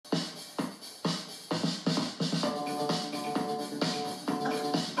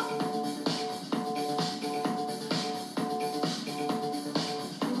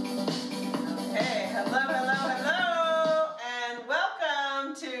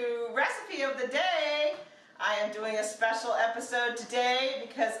Recipe of the day. I am doing a special episode today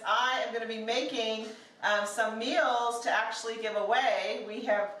because I am going to be making some meals to actually give away. We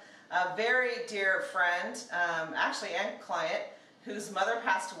have a very dear friend, actually and client, whose mother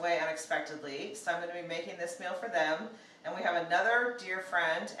passed away unexpectedly, so I'm going to be making this meal for them. And we have another dear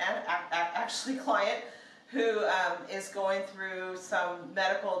friend and actually client who is going through some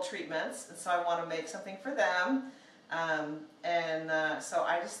medical treatments, and so I want to make something for them. So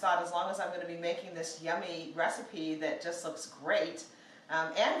I just thought, as long as I'm going to be making this yummy recipe that just looks great,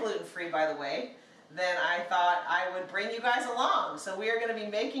 and gluten-free by the way, then I thought I would bring you guys along. So we are going to be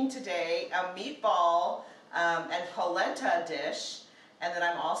making today a meatball and polenta dish, and then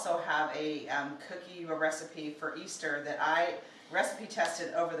I also have a cookie recipe for Easter that I recipe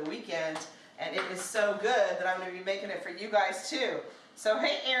tested over the weekend, and it is so good that I'm going to be making it for you guys too. So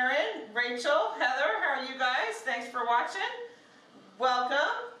hey Erin, Rachel, Heather, how are you guys? Thanks for watching. Welcome.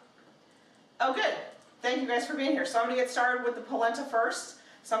 Oh good. Thank you guys for being here. So I'm going to get started with the polenta first.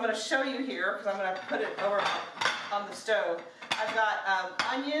 So I'm going to show you here because I'm going to put it over on the stove. I've got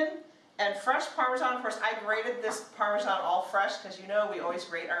onion and fresh Parmesan. Of course, I grated this Parmesan all fresh because you know we always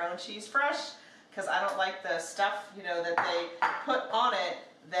grate our own cheese fresh, because I don't like the stuff, you know, that they put on it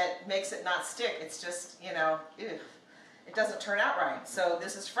that makes it not stick. It's just, you know, ew. It doesn't turn out right. So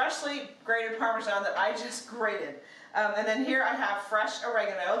this is freshly grated Parmesan that I just grated. And then here I have fresh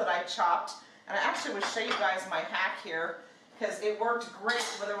oregano that I chopped. And I actually would show you guys my hack here because it worked great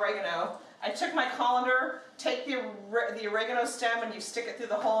with oregano. I took my colander, take the oregano stem and you stick it through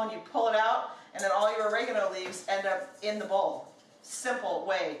the hole and you pull it out, and then all your oregano leaves end up in the bowl. Simple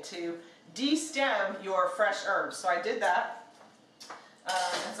way to de-stem your fresh herbs. So I did that.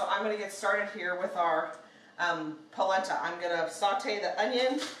 And so I'm going to get started here with our polenta. I'm going to saute the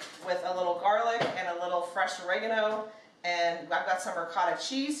onion with a little garlic and a little fresh oregano, and I've got some ricotta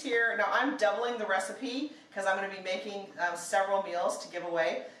cheese here. Now I'm doubling the recipe because I'm going to be making several meals to give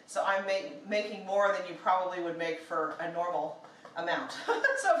away, so I'm making more than you probably would make for a normal amount.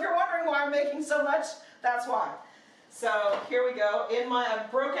 So if you're wondering why I'm making so much, that's why. So here we go. I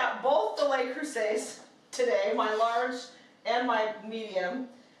broke out both the Le Creuset today, my large and my medium.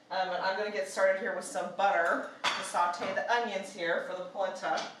 And I'm going to get started here with some butter to saute the onions here for the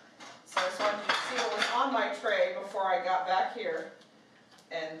polenta. So I just wanted you to see what was on my tray before I got back here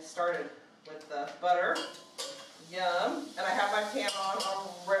and started with the butter. Yum. And I have my pan on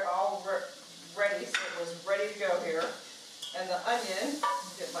all ready, so it was ready to go here. And the onion,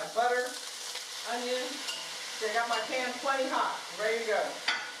 get my butter, onion. So I got my pan plenty hot, ready to go.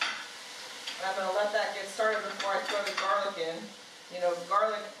 And I'm going to let that get started before I throw the garlic in. You know,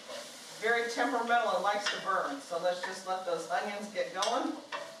 garlic, very temperamental and likes to burn. So let's just let those onions get going.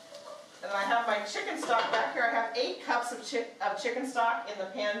 And then I have my chicken stock back here. I have 8 cups of chicken stock in the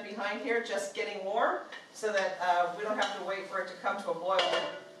pan behind here, just getting warm, so that we don't have to wait for it to come to a boil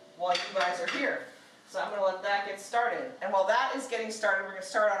while you guys are here. So I'm going to let that get started. And while that is getting started, we're going to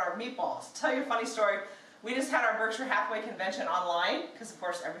start on our meatballs. I'll tell you a funny story. We just had our Berkshire Hathaway convention online, because of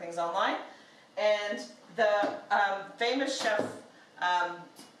course everything's online. And the famous chef, I'm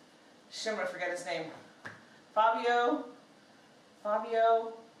going to forget his name, Fabio,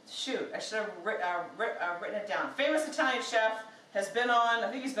 shoot, I should have written it down. Famous Italian chef, has been on, I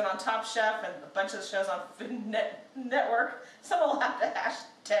think he's been on Top Chef and a bunch of the shows on Food Network. Someone will have to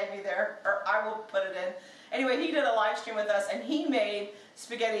hashtag me there, or I will put it in. Anyway, he did a live stream with us and he made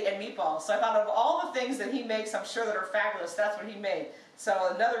spaghetti and meatballs. So I thought of all the things that he makes, I'm sure that are fabulous, that's what he made.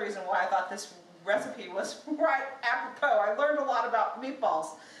 So another reason why I thought this recipe was right apropos. I learned a lot about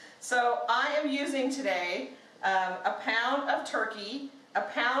meatballs. So I am using today a pound of turkey, a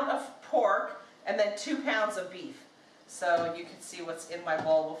pound of pork, and then 2 pounds of beef. So you can see what's in my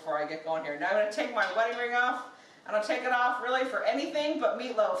bowl before I get going here. Now I'm going to take my wedding ring off. I don't take it off really for anything but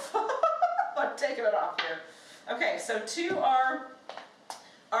meatloaf. I'm taking it off here. Okay, so to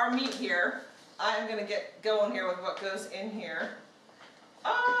our meat here, I'm going to get going here with what goes in here.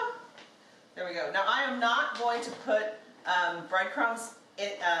 There we go. Now I am not going to put breadcrumbs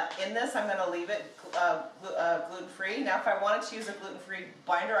in this. I'm going to leave it gluten-free. Now if I wanted to use a gluten-free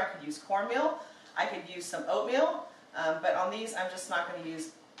binder, I could use cornmeal. I could use some oatmeal. But on these, I'm just not going to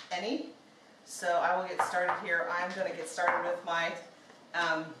use any. So I will get started here. I'm going to get started with my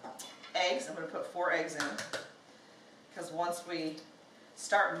eggs. I'm going to put 4 eggs in. Because once we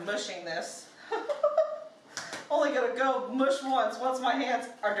start mushing this, only going to go mush once my hands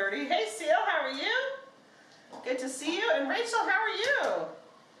are dirty. Hey Seal, how are you? Good to see you. And Rachel, how are you?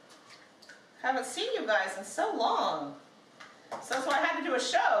 Haven't seen you guys in so long. So that's why I had to do a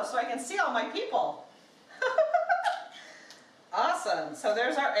show, so I can see all my people. Awesome. Awesome. So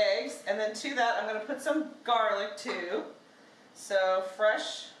there's our eggs, and then to that I'm going to put some garlic too. So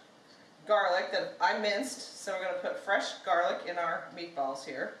fresh garlic that I minced. So we're going to put fresh garlic in our meatballs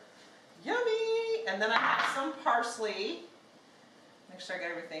here. Yummy! And then I have some parsley. Make sure I get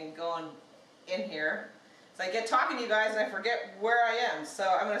everything going in here. So I get talking to you guys and I forget where I am.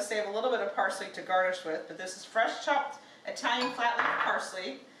 So I'm going to save a little bit of parsley to garnish with. But this is fresh chopped Italian flat leaf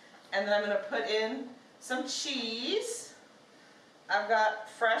parsley. And then I'm going to put in some cheese. I've got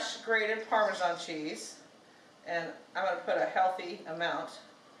fresh grated Parmesan cheese. And I'm going to put a healthy amount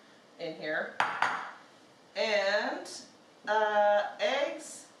in here. And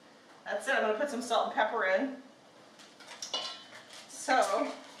eggs. That's it. I'm going to put some salt and pepper in. So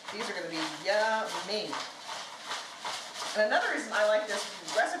these are going to be yummy. And another reason I like this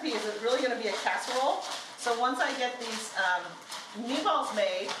recipe is it's really going to be a casserole. So once I get these meatballs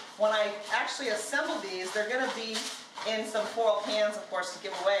made, when I actually assemble these, they're going to be in some foil pans, of course, to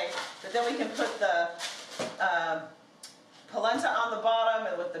give away. But then we can put the polenta on the bottom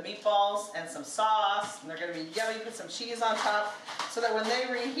and with the meatballs and some sauce, and they're going to be yummy. Put some cheese on top so that when they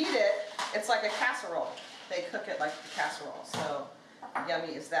reheat it, it's like a casserole. They cook it like a casserole. So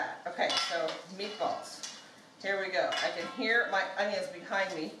yummy is that. Okay, so meatballs. Here we go. I can hear my onions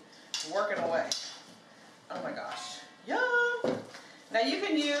behind me working away. Oh my gosh. Yum! Now you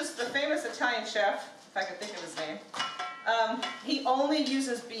can use the famous Italian chef, if I could think of his name. He only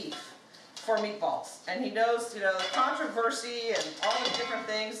uses beef for meatballs. And he knows, you know, the controversy and all the different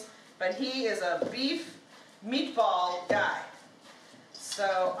things, but he is a beef meatball guy.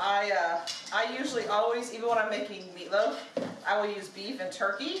 So I usually always, even when I'm making meatloaf, I will use beef and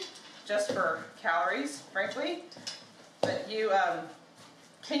turkey just for calories, frankly. But you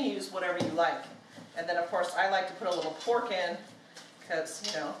can use whatever you like. And then, of course, I like to put a little pork in because,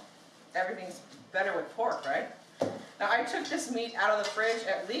 you know, everything's better with pork, right? Now, I took this meat out of the fridge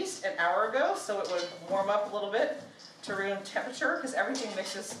at least an hour ago so it would warm up a little bit to room temperature because everything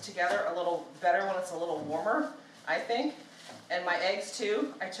mixes together a little better when it's a little warmer, I think. And my eggs,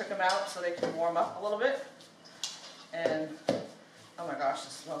 too, I took them out so they could warm up a little bit. And, oh my gosh,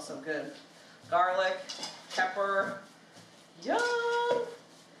 this smells so good. Garlic, pepper, yum!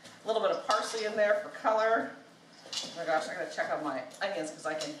 A little bit of parsley in there for color. Oh my gosh, I gotta check on my onions because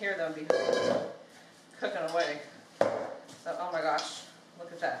I can hear them cooking away. So, oh my gosh,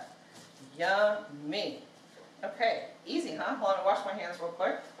 look at that. Yummy. Okay, easy, huh? Hold on, let me wash my hands real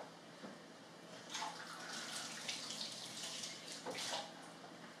quick.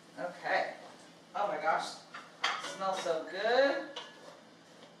 Okay. Oh my gosh, smells so good.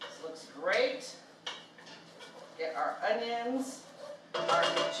 This looks great. Get our onions. Our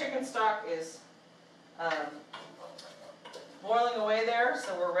chicken stock is boiling away there,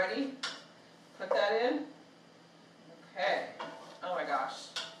 so we're ready. Put that in. Okay. Oh my gosh.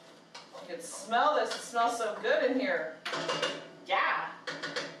 You can smell this. It smells so good in here. Yeah.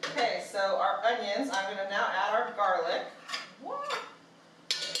 Okay, so our onions, I'm going to now add our garlic.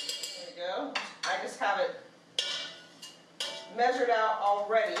 There we go. I just have it measured out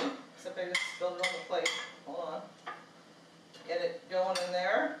already, except I just spilled it on the plate. Hold on. Get it going in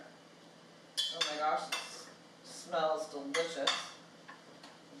there. Oh my gosh, it smells delicious.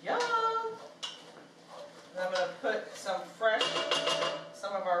 Yum! And I'm going to put some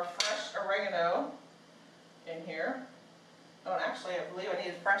of our fresh oregano in here. Oh, and actually I believe I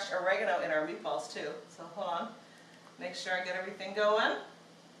needed fresh oregano in our meatballs too. So hold on. Make sure I get everything going.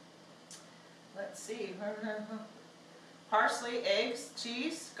 Let's see. Parsley, eggs,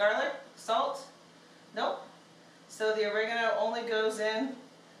 cheese, garlic, salt. Nope. So the oregano only goes in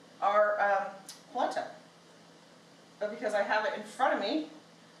our polenta. But because I have it in front of me,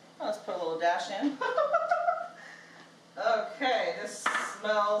 let's put a little dash in. Okay, this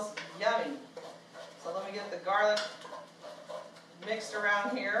smells yummy. So let me get the garlic mixed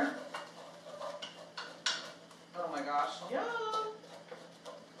around here. Oh my gosh, yum!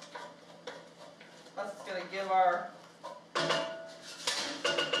 That's gonna give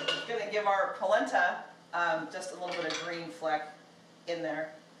our polenta just a little bit of green fleck in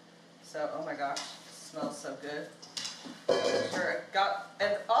there. So, oh my gosh, it smells so good. Sure, it got,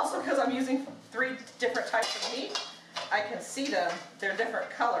 and also because I'm using 3 different types of meat, I can see them, they're different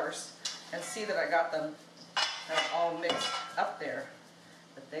colors, and see that I got them kind of all mixed up there.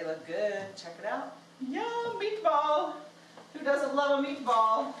 But they look good. Check it out. Yum, meatball! Who doesn't love a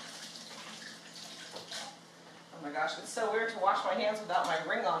meatball? Oh my gosh, it's so weird to wash my hands without my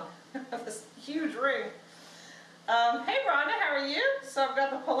ring on. This huge ring. Hey Rhonda, how are you? So I've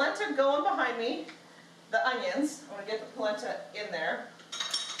got the polenta going behind me, the onions. I'm going to get the polenta in there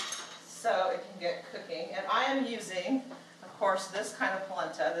so it can get cooking. And I am using, of course, this kind of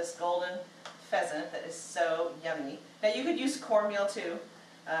polenta, this golden pheasant that is so yummy. Now you could use cornmeal too.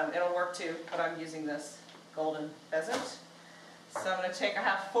 It'll work too, but I'm using this golden pheasant. So I'm going to take, I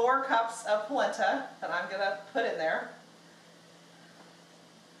have 4 cups of polenta that I'm going to put in there.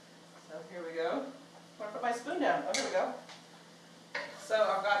 So here we go. I'm going to put my spoon down. Oh, here we go. So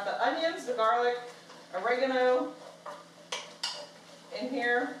I've got the onions, the garlic, oregano in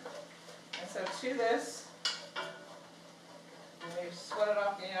here. And so to this, let me sweat it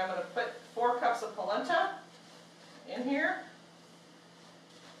off. I'm going to put 4 cups of polenta in here.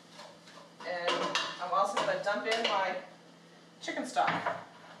 And I'm also going to dump in my chicken stock.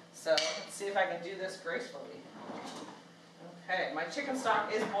 So let's see if I can do this gracefully. Okay, my chicken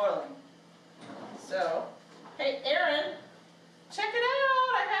stock is boiling. So, hey Aaron, check it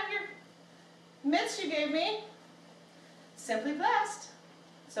out. I have your mitts you gave me. Simply blessed.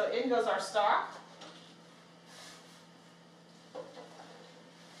 So in goes our stock.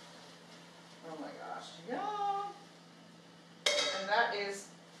 Oh my gosh, yum. And that is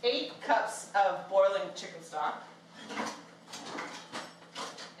 8 cups of boiling chicken stock.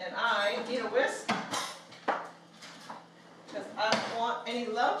 And I need a whisk because I don't want any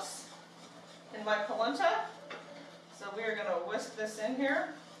lumps in my polenta. So we are going to whisk this in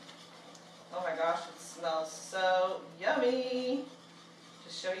here. Oh my gosh, it smells so yummy.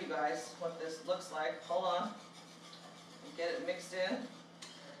 Just show you guys what this looks like. Hold on. Get it mixed in.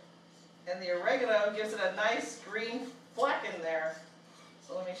 And the oregano gives it a nice green fleck in there.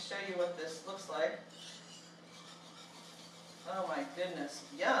 So let me show you what this looks like. Oh my goodness,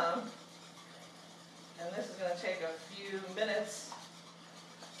 yum. And this is going to take a few minutes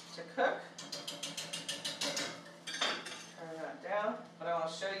to cook. Turn that down. But I want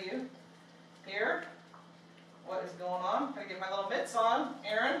to show you here what is going on. I'm going to get my little mitts on,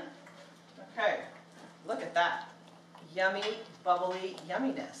 Aaron. Okay, look at that. Yummy, bubbly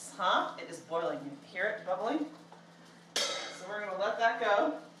yumminess, huh? It is boiling. You hear it bubbling? So we're going to let that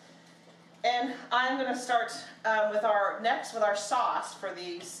go. And I'm going to start with our sauce for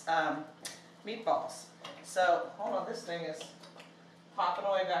these meatballs. So hold on, this thing is popping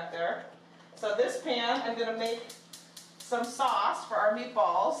away back there. So this pan, I'm going to make some sauce for our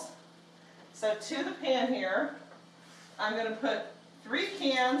meatballs. So to the pan here, I'm going to put 3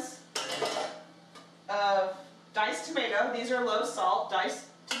 cans of diced tomato. These are low salt diced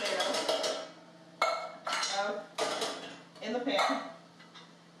tomatoes in the pan.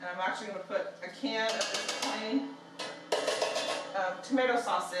 And I'm actually going to put a can of this plain tomato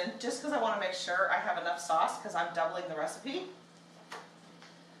sauce in, just because I want to make sure I have enough sauce, because I'm doubling the recipe.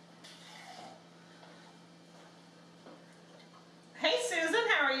 Hey Susan,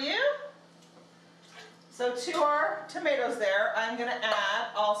 how are you? So to our tomatoes there, I'm going to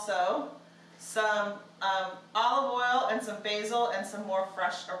add also some olive oil and some basil and some more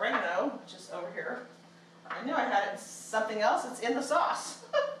fresh oregano, which is over here. I knew I had it in something else. It's in the sauce.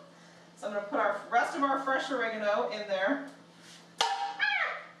 So I'm going to put our rest of our fresh oregano in there.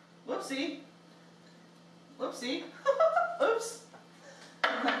 Whoopsie. Whoopsie. Oops.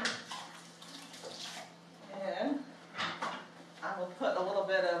 And I will put a little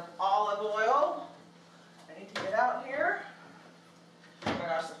bit of olive oil. I need to get out here. Oh my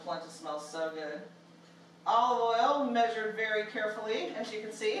gosh, the polenta smells so good. Olive oil, measured very carefully, as you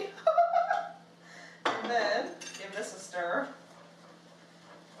can see. And then give this a stir.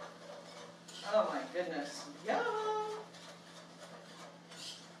 Oh my goodness, yum!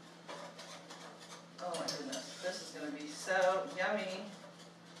 Oh my goodness, this is going to be so yummy.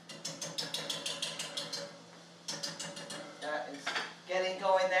 That is getting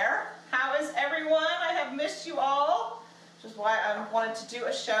going there. How is everyone? I have missed you all, which is why I wanted to do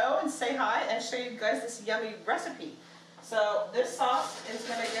a show and say hi and show you guys this yummy recipe. So this sauce is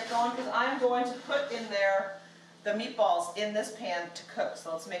going to get going because I'm going to put in there the meatballs in this pan to cook.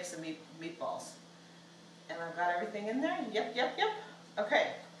 So let's make some meatballs. And I've got everything in there. Yep, yep, yep.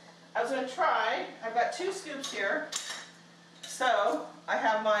 Okay. I was going to try, I've got 2 scoops here. So I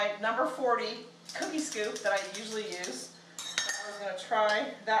have my number 40 cookie scoop that I usually use. I was going to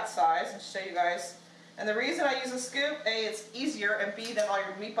try that size and show you guys. And the reason I use a scoop, A, it's easier, and B, then all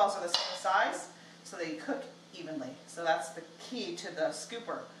your meatballs are the same size, so they cook evenly. So that's the key to the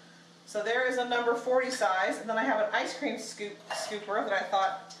scooper. So there is a number 40 size, and then I have an ice cream scooper that I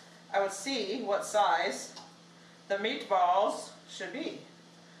thought I would see what size the meatballs should be.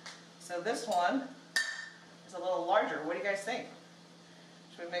 So this one is a little larger. What do you guys think?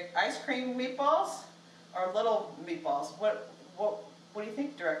 Should we make ice cream meatballs or little meatballs? What do you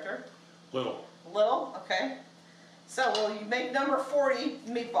think, Director? Little. Little? Okay. So will you make number 40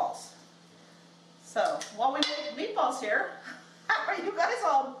 meatballs? So while we make meatballs here, how are you guys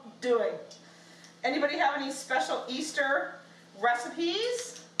all doing? Anybody have any special Easter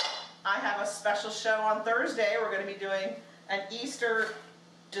recipes? I have a special show on Thursday. We're going to be doing an Easter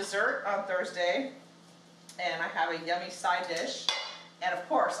dessert on Thursday. And I have a yummy side dish. And of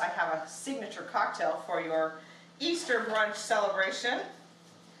course, I have a signature cocktail for your Easter brunch celebration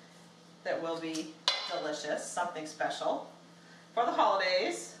that will be delicious, something special for the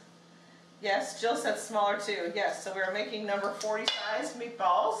holidays. Yes, Jill said smaller too. Yes, so we're making number 40 size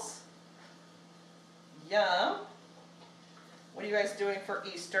meatballs. Yum. What are you guys doing for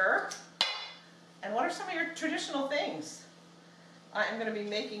Easter? And what are some of your traditional things? I am going to be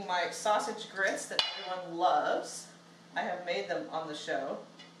making my sausage grits that everyone loves. I have made them on the show.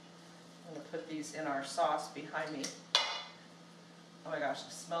 I'm going to put these in our sauce behind me. Oh my gosh,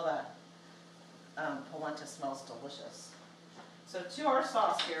 smell that. Polenta smells delicious. So to our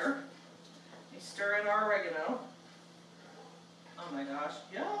sauce here, we stir in our oregano. Oh my gosh,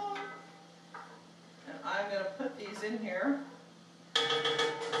 yum! And I'm going to put these in here.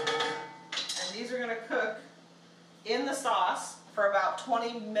 And these are going to cook in the sauce for about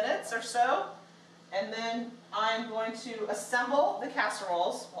 20 minutes or so. And then I'm going to assemble the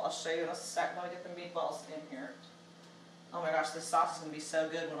casseroles. Well, I'll show you in a sec. Let me get the meatballs in here. Oh my gosh, this sauce is going to be so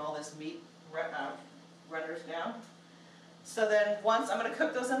good when all this meat renders down. So then once, I'm going to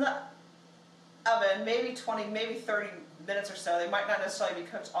cook those in the oven, maybe 20, maybe 30 minutes or so. They might not necessarily be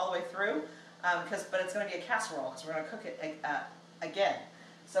cooked all the way through, but it's going to be a casserole because we're going to cook it again.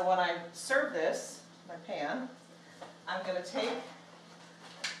 So when I serve this, my pan, I'm going to take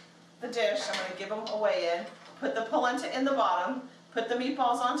the dish, I'm going to give them a weigh in, put the polenta in the bottom, put the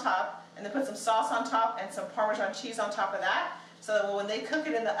meatballs on top, and then put some sauce on top and some Parmesan cheese on top of that, so that when they cook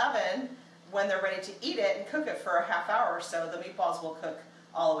it in the oven, when they're ready to eat it and cook it for a half hour or so, the meatballs will cook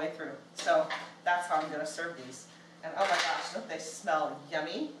all the way through. So that's how I'm going to serve these. And oh my gosh, don't they smell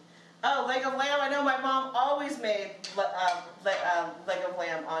yummy? Oh, leg of lamb. I know my mom always made leg of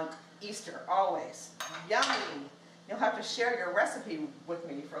lamb on Easter, always. Yummy. You'll have to share your recipe with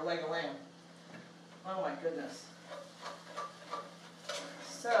me for leg of lamb. Oh my goodness.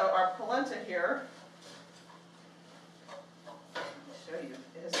 So our polenta here, let me show you,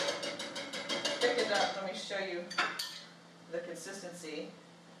 is thickened up. Let me show you the consistency,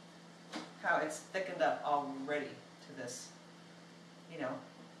 how it's thickened up already to this, you know.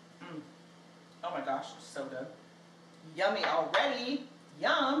 Oh my gosh, so good. Yummy already.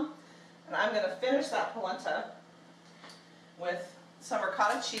 Yum. And I'm going to finish that polenta with some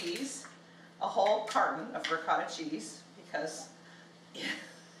ricotta cheese, a whole carton of ricotta cheese, because,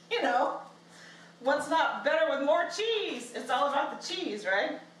 you know, what's not better with more cheese? It's all about the cheese,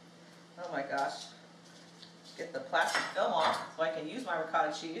 right? Oh my gosh. Get the plastic film off so I can use my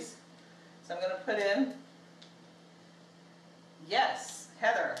ricotta cheese. So I'm going to put in, yes,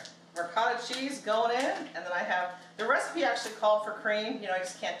 Heather, ricotta cheese going in, and then I have, the recipe actually called for cream. You know, I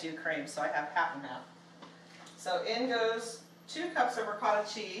just can't do cream, so I have half and half. So in goes 2 cups of ricotta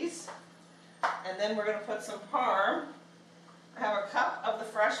cheese, and then we're going to put some parm. I have a cup of the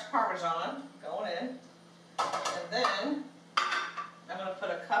fresh Parmesan going in, and then I'm going to put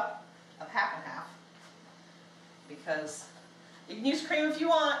a cup of half and half, because you can use cream if you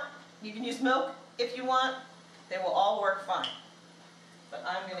want, you can use milk if you want, they will all work fine. But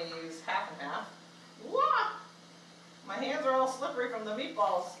I'm going to use half and half. Wah! My hands are all slippery from the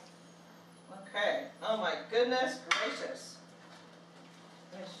meatballs. Okay, oh my goodness gracious.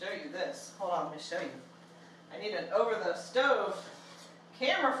 Let me show you this. Hold on, let me show you. I need an over the stove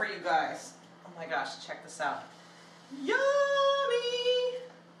camera for you guys. Oh my gosh, check this out. Yummy!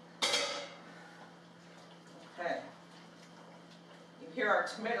 Okay. You hear our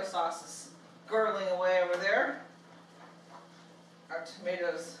tomato sauce is gurgling away over there. Our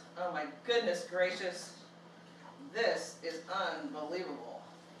tomatoes, oh my goodness gracious. This is unbelievable.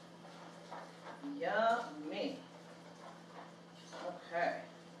 Yummy. Okay.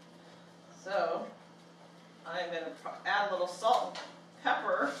 So, I'm going to add a little salt and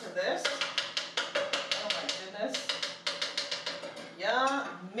pepper to this. Oh my goodness.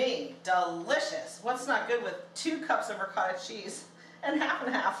 Yummy. Delicious. What's not good with 2 cups of ricotta cheese and half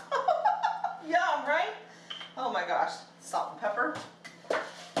and half? Yum, right? Oh my gosh. Salt and pepper.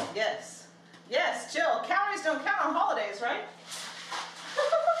 Yes. Yes, Jill. Calories don't count on holidays, right?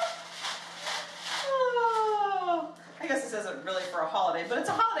 Oh, I guess this isn't really for a holiday, but it's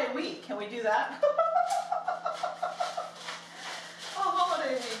a holiday week. Can we do that? A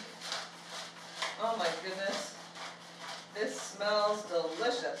holiday week. Oh my goodness. This smells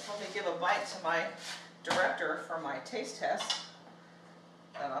delicious. Let me give a bite to my director for my taste test.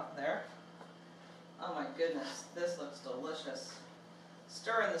 That up there. Oh my goodness, this looks delicious.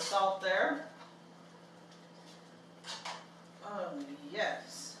 Stir in the salt there. Oh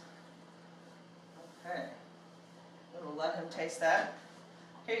yes. Okay. We'll let him taste that.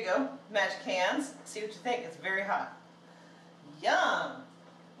 Here you go, magic hands. See what you think. It's very hot. Yum!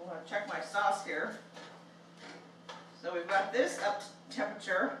 I'm going to check my sauce here. So we've got this up to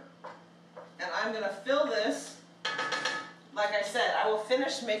temperature, and I'm going to fill this. Like I said, I will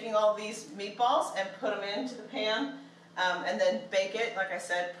finish making all these meatballs and put them into the pan, and then bake it. Like I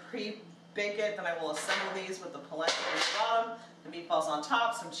said, pre-bake it. Then I will assemble these with the polenta on the bottom, the meatballs on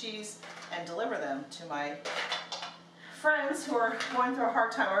top, some cheese, and deliver them to my friends who are going through a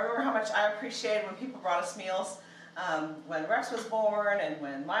hard time. I remember how much I appreciated when people brought us meals. When Rex was born, and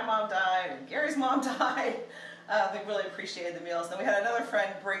when my mom died, and Gary's mom died. They really appreciated the meals. Then we had another friend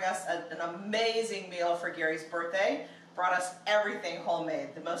bring us an amazing meal for Gary's birthday. Brought us everything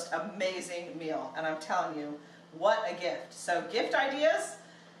homemade, the most amazing meal. And I'm telling you, what a gift. So gift ideas,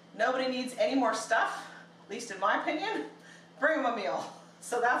 nobody needs any more stuff, at least in my opinion. Bring them a meal.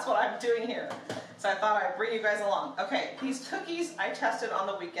 So that's what I'm doing here. So I thought I'd bring you guys along. Okay, these cookies I tested on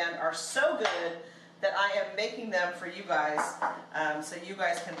the weekend are so good that I am making them for you guys, so you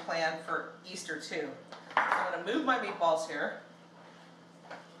guys can plan for Easter too. So I'm going to move my meatballs here.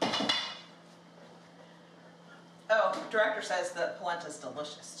 Oh, the director says the polenta is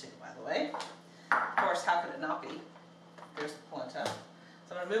delicious too, by the way. Of course, how could it not be? There's the polenta.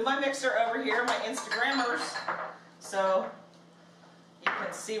 So I'm going to move my mixer over here, my Instagrammers, so you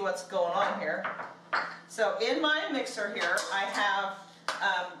can see what's going on here. So in my mixer here, I have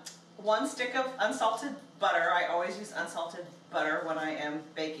 1 stick of unsalted butter. I always use unsalted butter when I am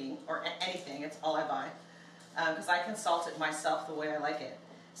baking, or anything. It's all I buy, because I can salt it myself the way I like it.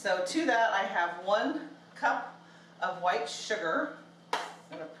 So to that, I have 1 cup of white sugar. I'm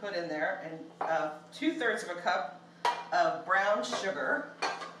going to put in there, and 2/3 of a cup of brown sugar.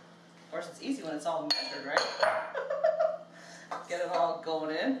 Of course, it's easy when it's all measured, right? Get it all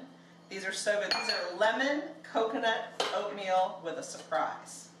going in. These are so good. These are lemon coconut oatmeal with a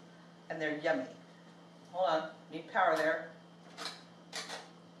surprise. And they're yummy. Hold on, need power there.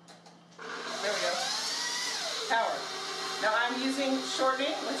 There we go. Power. Now I'm using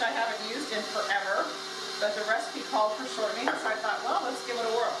shortening, which I haven't used in forever, but the recipe called for shortening, so I thought, well, let's give it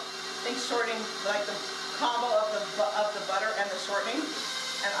a whirl. I think shortening, like the combo of the butter and the shortening,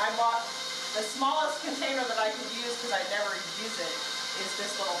 and I bought the smallest container that I could use because I never use it, is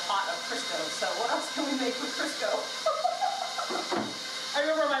this little pot of Crisco. So what else can we make with Crisco? I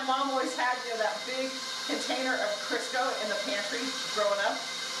remember my mom always had, you know, that big container of Crisco in the pantry growing up.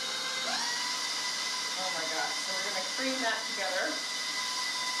 Oh my gosh. So we're going to cream that together.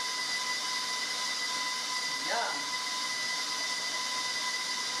 Yum.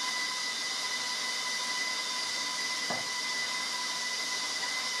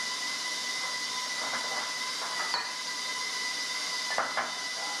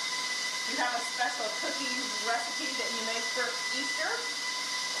 You have a special cookies recipe that you make for Easter?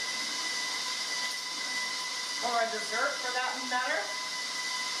 Or a dessert for that matter?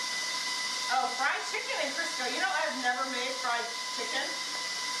 Oh, fried chicken and Crisco. You know, I've never made fried chicken.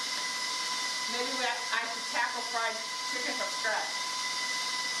 Maybe I should tackle fried chicken from scratch.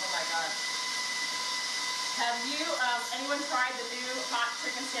 Oh my God. Have you, anyone tried the new hot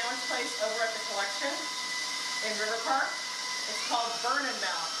chicken sandwich place over at the Collection in River Park? It's called Burnin'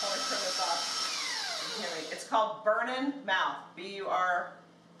 Mouth. Let me turn this off. You can hear me. It's called Burnin' Mouth.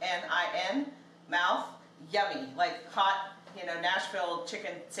 B-U-R-N-I-N, mouth. Yummy. Like hot, you know, Nashville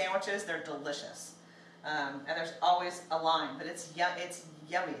chicken sandwiches. They're delicious. And there's always a line, but it's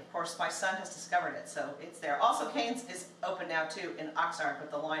yummy. Of course, my son has discovered it, so it's there. Also, Cane's is open now too in Oxnard,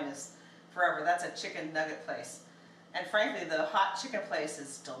 but the line is forever. That's a chicken nugget place. And frankly, the hot chicken place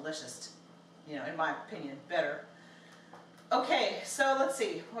is delicious. You know, in my opinion, better. Okay, so let's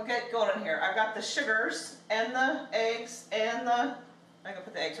see. We'll get going in here. I've got the sugars and the eggs and I'm going to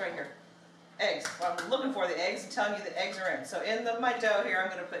put the eggs right here. Eggs. Well, I'm looking for the eggs and telling you the eggs are in. So in my dough here, I'm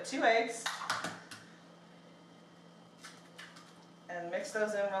going to put 2 eggs. And mix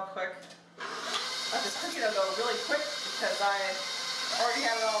those in real quick. Let this cookie dough go really quick because I already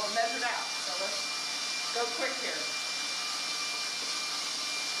have it all measured out. So let's go quick here.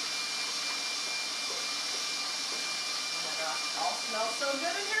 Oh my gosh, it all smells so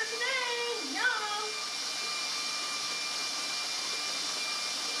good in here today. Yum!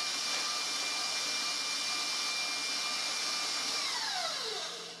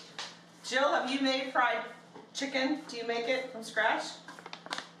 Jill, have you made fried chicken? Do you make it from scratch?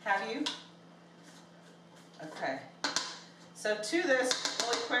 Have you? Okay. So to this,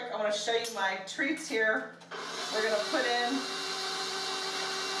 really quick, I want to show you my treats here. We're going to put in,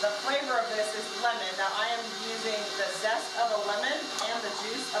 the flavor of this is lemon. Now I am using the zest of a lemon and the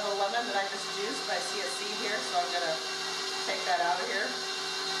juice of a lemon that I just juiced. I see a seed here, so I'm going to take that out of here.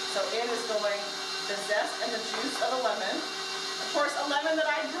 So in is going the zest and the juice of a lemon. Of course, a lemon that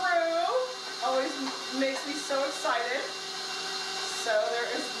I grew always makes me so excited. So there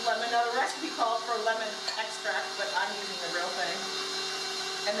is lemon. Now the recipe called for lemon extract, but I'm using the real thing.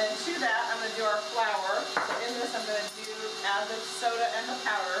 And then to that, I'm going to do our flour. So in this, I'm going to add the soda and the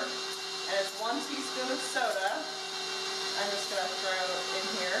powder. And it's 1 teaspoon of soda. I'm just going to throw in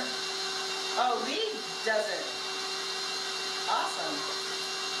here. Oh, Lee does it. Awesome.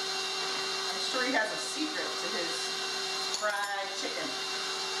 I'm sure he has a secret to his fried chicken.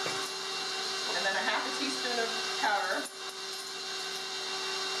 And then a half a teaspoon of powder.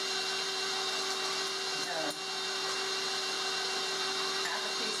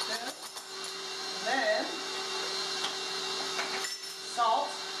 Then salt,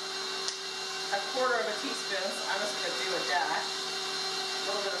 1/4 of a teaspoon, so I'm just going to do a dash, a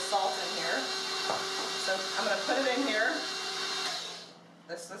little bit of salt in here. So I'm going to put it in here.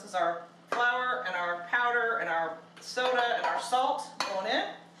 This is our flour and our powder and our soda and our salt going in.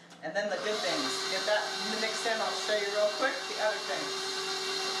 And then the good things. Get that mixed in. I'll show you real quick the other things.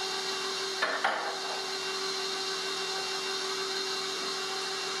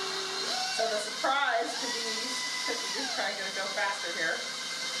 So the surprise to these cookies, trying to go faster here.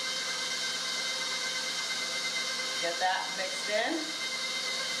 Get that mixed in.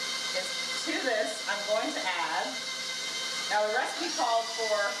 To this, I'm going to add, now the recipe called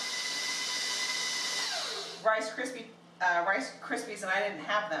for Rice Krispies, and I didn't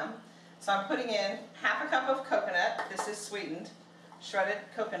have them. So I'm putting in 1/2 cup of coconut. This is sweetened, shredded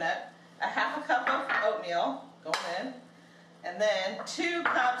coconut. 1/2 cup of oatmeal going in. And then 2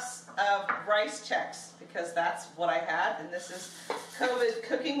 cups of rice checks, because that's what I had, and this is COVID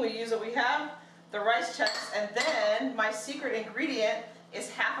cooking. We use what we have, the rice checks, and then my secret ingredient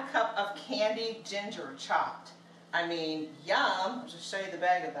is 1/2 cup of candied ginger chopped. I mean, yum. I'll just show you the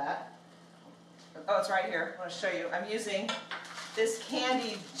bag of that. Oh, it's right here. I want to show you. I'm using this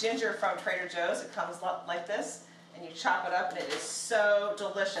candied ginger from Trader Joe's. It comes like this, and you chop it up, and it is so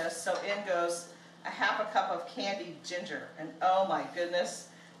delicious. So in goes 1/2 cup of candied ginger, and oh my goodness,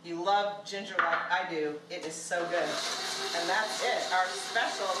 you love ginger like I do. It is so good. And that's it, our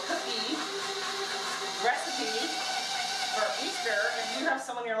special cookie recipe for Easter. If you have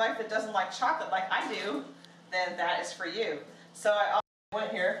someone in your life that doesn't like chocolate like I do, then that is for you. So I also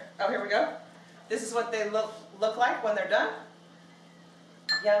went here. Oh, here we go. This is what they look like when they're done.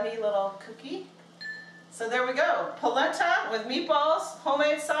 Yummy little cookie. So there we go. Polenta with meatballs,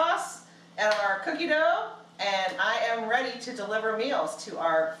 homemade sauce, and our cookie dough, and I am ready to deliver meals to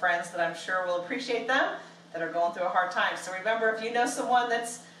our friends that I'm sure will appreciate them, that are going through a hard time. So remember, if you know someone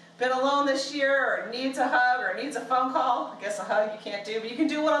that's been alone this year, or needs a hug, or needs a phone call, I guess a hug you can't do, but you can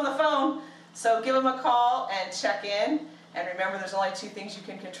do one on the phone, so give them a call and check in. And remember, there's only 2 things you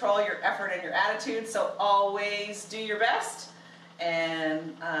can control, your effort and your attitude, so always do your best.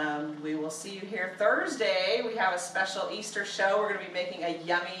 And we will see you here Thursday. We have a special Easter show. We're going to be making a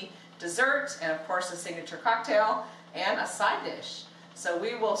yummy dessert, and of course a signature cocktail and a side dish. So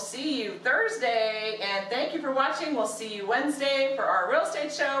we will see you Thursday, and thank you for watching. We'll see you Wednesday for our real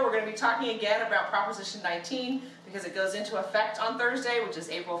estate show. We're going to be talking again about Proposition 19 because it goes into effect on Thursday, which is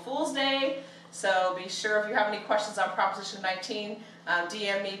April Fool's Day. So be sure, if you have any questions on Proposition 19,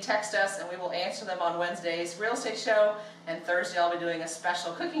 DM me, text us, and we will answer them on Wednesday's real estate show. And Thursday I'll be doing a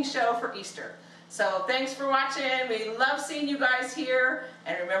special cooking show for Easter. So thanks for watching. We love seeing you guys here.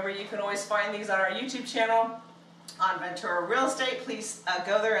 And remember, you can always find these on our YouTube channel on Ventura Real Estate. Please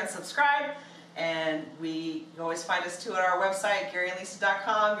go there and subscribe. And you can always find us too at our website,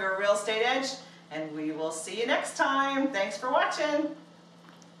 GaryandLisa.com, Your Real Estate Edge. And we will see you next time. Thanks for watching.